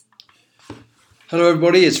Hello,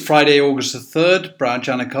 everybody. It's Friday, August the 3rd. Brian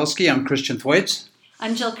Janikowski. I'm Christian Thwaites.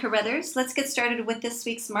 I'm Jill Carruthers. Let's get started with this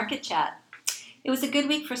week's market chat. It was a good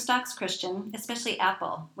week for stocks, Christian, especially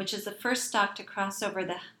Apple, which is the first stock to cross over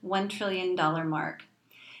the $1 trillion mark.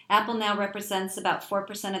 Apple now represents about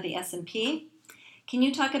 4% of the S&P. Can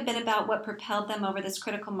you talk a bit about what propelled them over this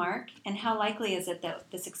critical mark, and how likely is it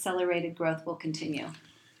that this accelerated growth will continue?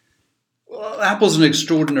 Well, Apple's an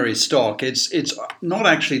extraordinary stock. It's not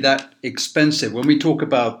actually that expensive. When we talk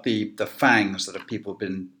about the FANGs that people have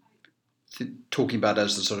been talking about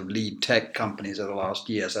as the sort of lead tech companies over the last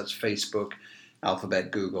years, that's Facebook,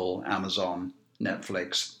 Alphabet, Google, Amazon,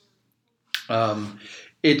 Netflix.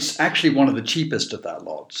 It's actually one of the cheapest of that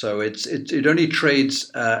lot. So it only trades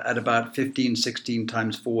at about 15, 16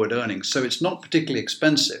 times forward earnings. So it's not particularly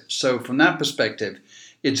expensive. So from that perspective,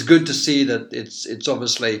 it's good to see that it's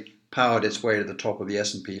obviously powered its way to the top of the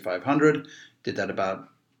S&P 500. Did that about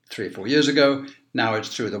 3 or 4 years ago. Now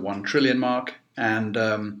it's through the 1 trillion mark. And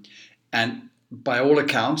by all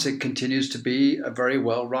accounts, it continues to be a very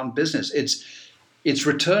well-run business. It's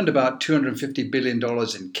returned about $250 billion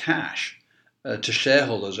in cash to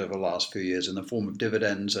shareholders over the last few years in the form of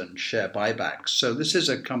dividends and share buybacks. So this is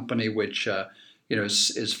a company which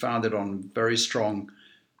is founded on very strong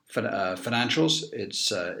financials.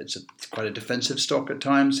 It's quite a defensive stock at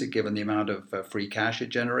times, given the amount of free cash it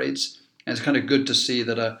generates. And it's kind of good to see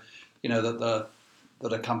that a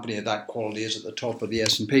company of that quality is at the top of the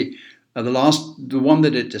S&P. The one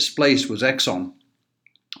that it displaced was Exxon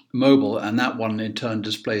Mobil, and that one in turn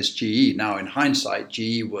displaced GE. Now, in hindsight,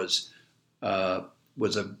 GE was a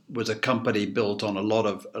company built on a lot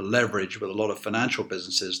of leverage with a lot of financial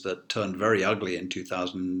businesses that turned very ugly in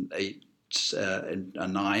 2008 and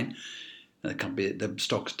 9. And the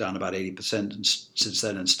stock's down about 80% since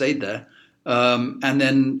then and stayed there. And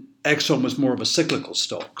then Exxon was more of a cyclical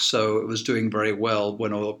stock, so it was doing very well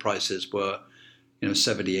when oil prices were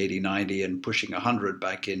 70, 80, 90 and pushing 100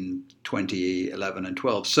 back in 2011 and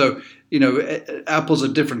 12. So, Apple's a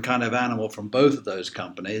different kind of animal from both of those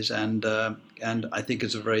companies, and I think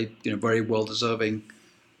it's a very, very well-deserving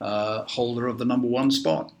holder of the number one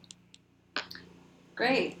spot.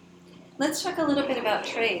 Great. Let's talk a little bit about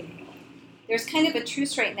trade. There's kind of a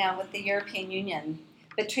truce right now with the European Union,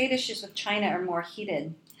 but trade issues with China are more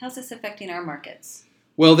heated. How's this affecting our markets?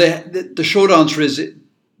 Well, the short answer is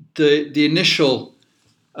the initial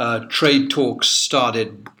trade talks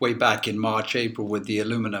started way back in March, April with the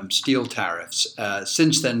aluminum steel tariffs.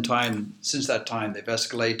 Since that time, they've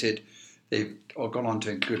escalated. They've gone on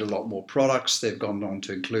to include a lot more products. They've gone on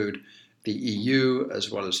to include the EU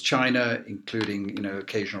as well as China, including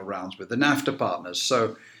occasional rounds with the NAFTA partners.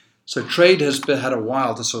 So trade has had a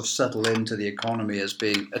while to sort of settle into the economy as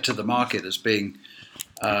being to the market as being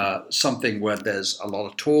something where there's a lot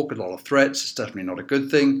of talk, a lot of threats. It's definitely not a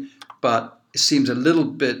good thing, but it seems a little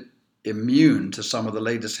bit immune to some of the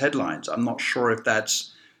latest headlines. I'm not sure if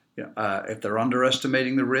that's if they're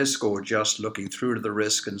underestimating the risk or just looking through to the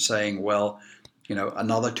risk and saying, well,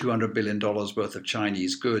 another $200 billion worth of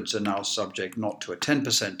Chinese goods are now subject not to a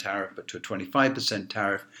 10% tariff, but to a 25%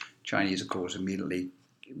 tariff. Chinese, of course, immediately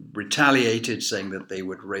retaliated, saying that they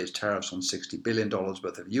would raise tariffs on $60 billion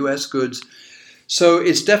worth of US goods. So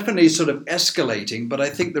it's definitely sort of escalating, but I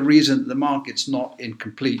think the reason the market's not in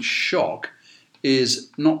complete shock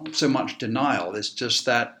is not so much denial. It's just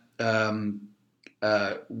that they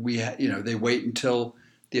wait until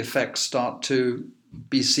the effects start to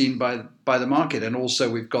be seen by the market, and also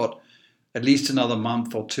we've got at least another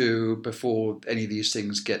month or two before any of these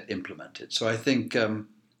things get implemented. So I think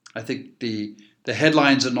the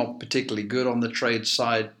headlines are not particularly good on the trade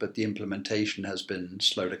side, but the implementation has been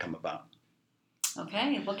slow to come about.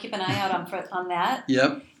 Okay, we'll keep an eye out on that.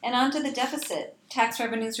 Yep. And on to the deficit. Tax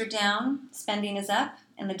revenues are down, spending is up,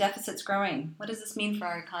 and the deficit's growing. What does this mean for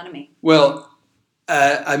our economy? Well,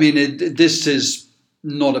 this is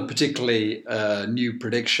not a particularly new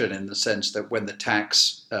prediction in the sense that when the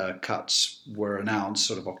tax cuts were announced,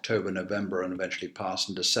 sort of October, November, and eventually passed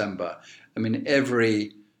in December,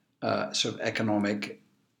 every sort of economic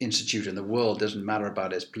institute in the world, doesn't matter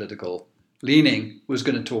about its political leaning, was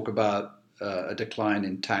going to talk about a decline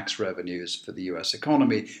in tax revenues for the US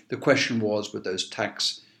economy. The question was, would those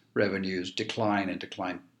tax revenues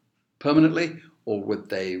decline permanently, or would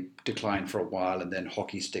they decline for a while and then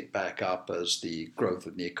hockey stick back up as the growth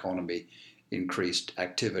of the economy increased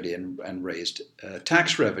activity and raised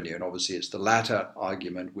tax revenue? And obviously it's the latter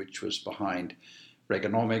argument which was behind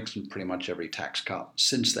Reaganomics and pretty much every tax cut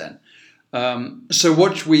since then. So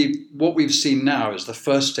what we've seen now is the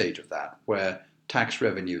first stage of that, where tax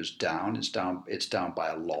revenue is down. It's down by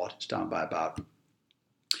a lot. It's down by about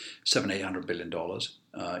 $700-800 billion,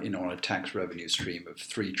 on a tax revenue stream of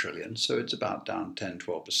 $3 trillion. So it's about down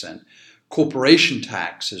 10-12%. Corporation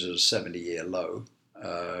tax is at a 70-year low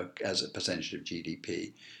as a percentage of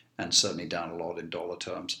GDP, and certainly down a lot in dollar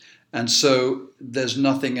terms. And so there's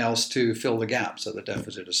nothing else to fill the gap. So the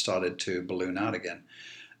deficit has started to balloon out again.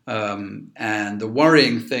 And the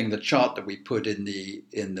worrying thing, the chart that we put in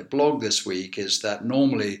the blog this week, is that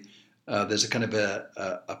normally there's a kind of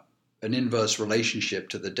an inverse relationship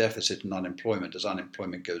to the deficit and unemployment. As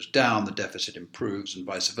unemployment goes down, the deficit improves, and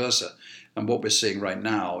vice versa. And what we're seeing right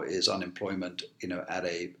now is unemployment, at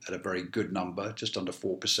a very good number, just under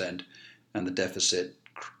 4%, and the deficit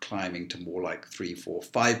climbing to more like 3, 4,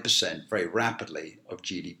 5% very rapidly of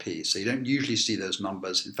GDP. So you don't usually see those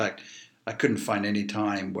numbers. In fact, I couldn't find any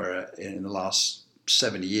time where in the last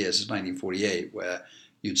 70 years, since 1948, where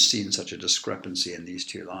you'd seen such a discrepancy in these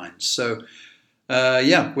two lines. So,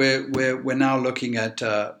 we're now looking at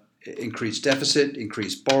increased deficit,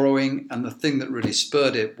 increased borrowing, and the thing that really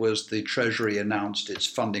spurred it was the Treasury announced its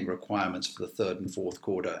funding requirements for the third and fourth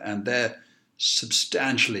quarter, and they're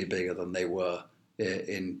substantially bigger than they were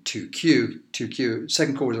in 2Q.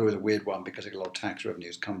 Second quarter is always a weird one because a lot of tax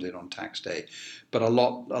revenues comes in on tax day, but a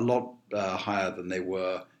lot higher than they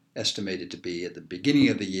were estimated to be at the beginning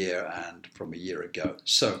of the year and from a year ago.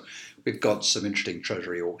 So we've got some interesting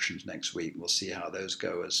Treasury auctions next week. We'll see how those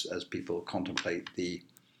go as people contemplate the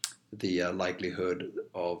likelihood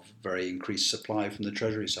of very increased supply from the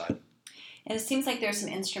Treasury side. And it seems like there's some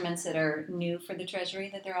instruments that are new for the Treasury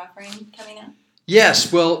that they're offering coming up.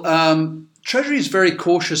 Yes, well, Treasury is very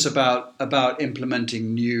cautious about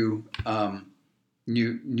implementing new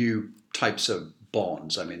types of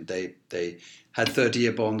bonds. I mean, they had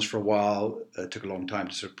 30-year bonds for a while. It took a long time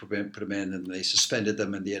to sort of put them in, and they suspended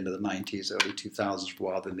them in the end of the 90s, early 2000s for a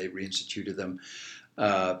while. Then they reinstituted them.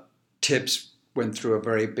 TIPS went through a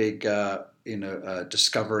very big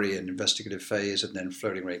discovery and investigative phase, and then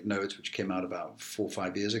floating rate notes, which came out about 4 or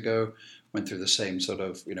 5 years ago, went through the same sort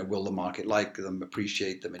of, will the market like them,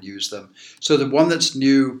 appreciate them, and use them. So the one that's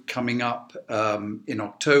new coming up in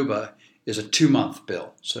October is a 2-month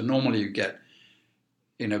bill. So normally you get,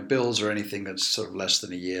 bills or anything that's sort of less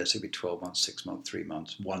than a year, so it'd be 12 months, 6 months, 3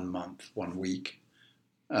 months, 1 month, 1 week.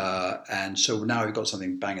 And so now we've got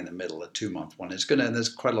something bang in the middle, a 2-month one. And there's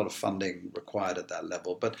quite a lot of funding required at that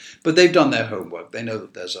level, but they've done their homework. They know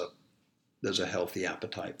that there's a healthy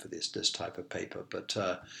appetite for this type of paper.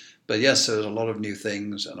 But yes, there's a lot of new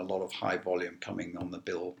things and a lot of high volume coming on the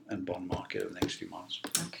bill and bond market over the next few months.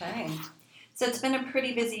 Okay. So it's been a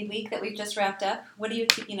pretty busy week that we've just wrapped up. What are you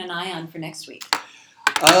keeping an eye on for next week?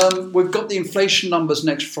 We've got the inflation numbers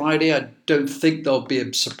next Friday. I don't think they'll be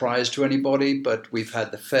a surprise to anybody, but we've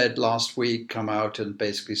had the Fed last week come out and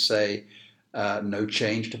basically say no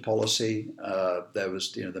change to policy. There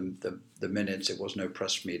was, the minutes. It was no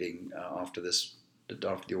press meeting after the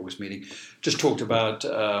August meeting. Just talked about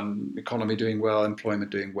economy doing well,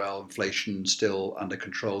 employment doing well, inflation still under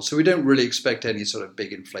control. So we don't really expect any sort of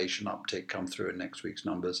big inflation uptick come through in next week's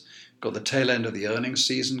numbers. Got the tail end of the earnings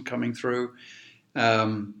season coming through.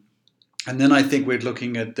 And then I think we're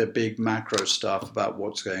looking at the big macro stuff about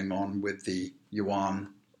what's going on with the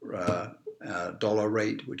yuan dollar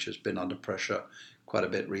rate, which has been under pressure quite a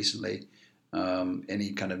bit recently.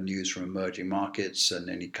 Any kind of news from emerging markets and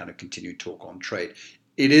any kind of continued talk on trade.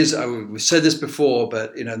 It is, we've said this before,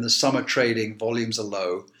 but in the summer trading, volumes are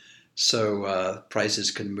low, so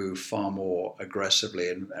prices can move far more aggressively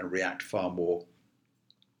and react far more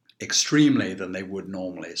extremely than they would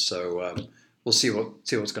normally. So we'll see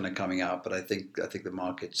what's going to coming out, but I think the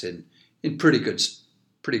market's in pretty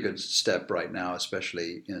good step right now,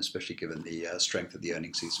 especially given the strength of the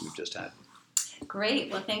earnings season we've just had.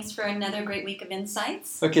 Great. Well, thanks for another great week of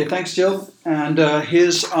insights. Okay, thanks, Jill. And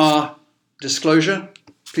here's our disclosure.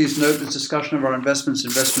 Please note this discussion of our investment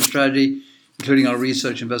strategy, including our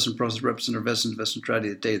research investment process, represent our investment strategy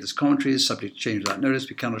at the date of this commentary is subject to change without notice.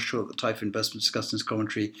 We cannot assure that the type of investment discussed in this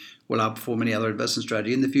commentary will outperform any other investment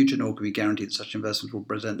strategy in the future, nor can we guarantee that such investments will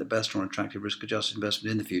present the best or attractive risk-adjusted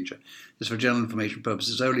investment in the future. This is for general information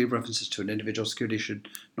purposes only. References to an individual security should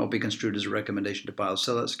not be construed as a recommendation to buy or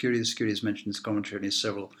sell that security. The security is mentioned in this commentary only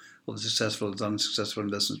several of the successful and unsuccessful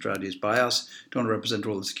investment strategies by us. Don't represent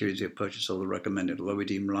all the securities we have purchased or the recommended. Although we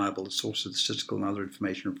deem reliable the source of the statistical and other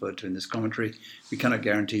information referred to in this commentary, we cannot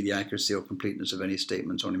guarantee the accuracy or completeness of any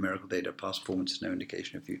statements or numerical data. Past performance is no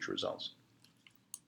indication of future results.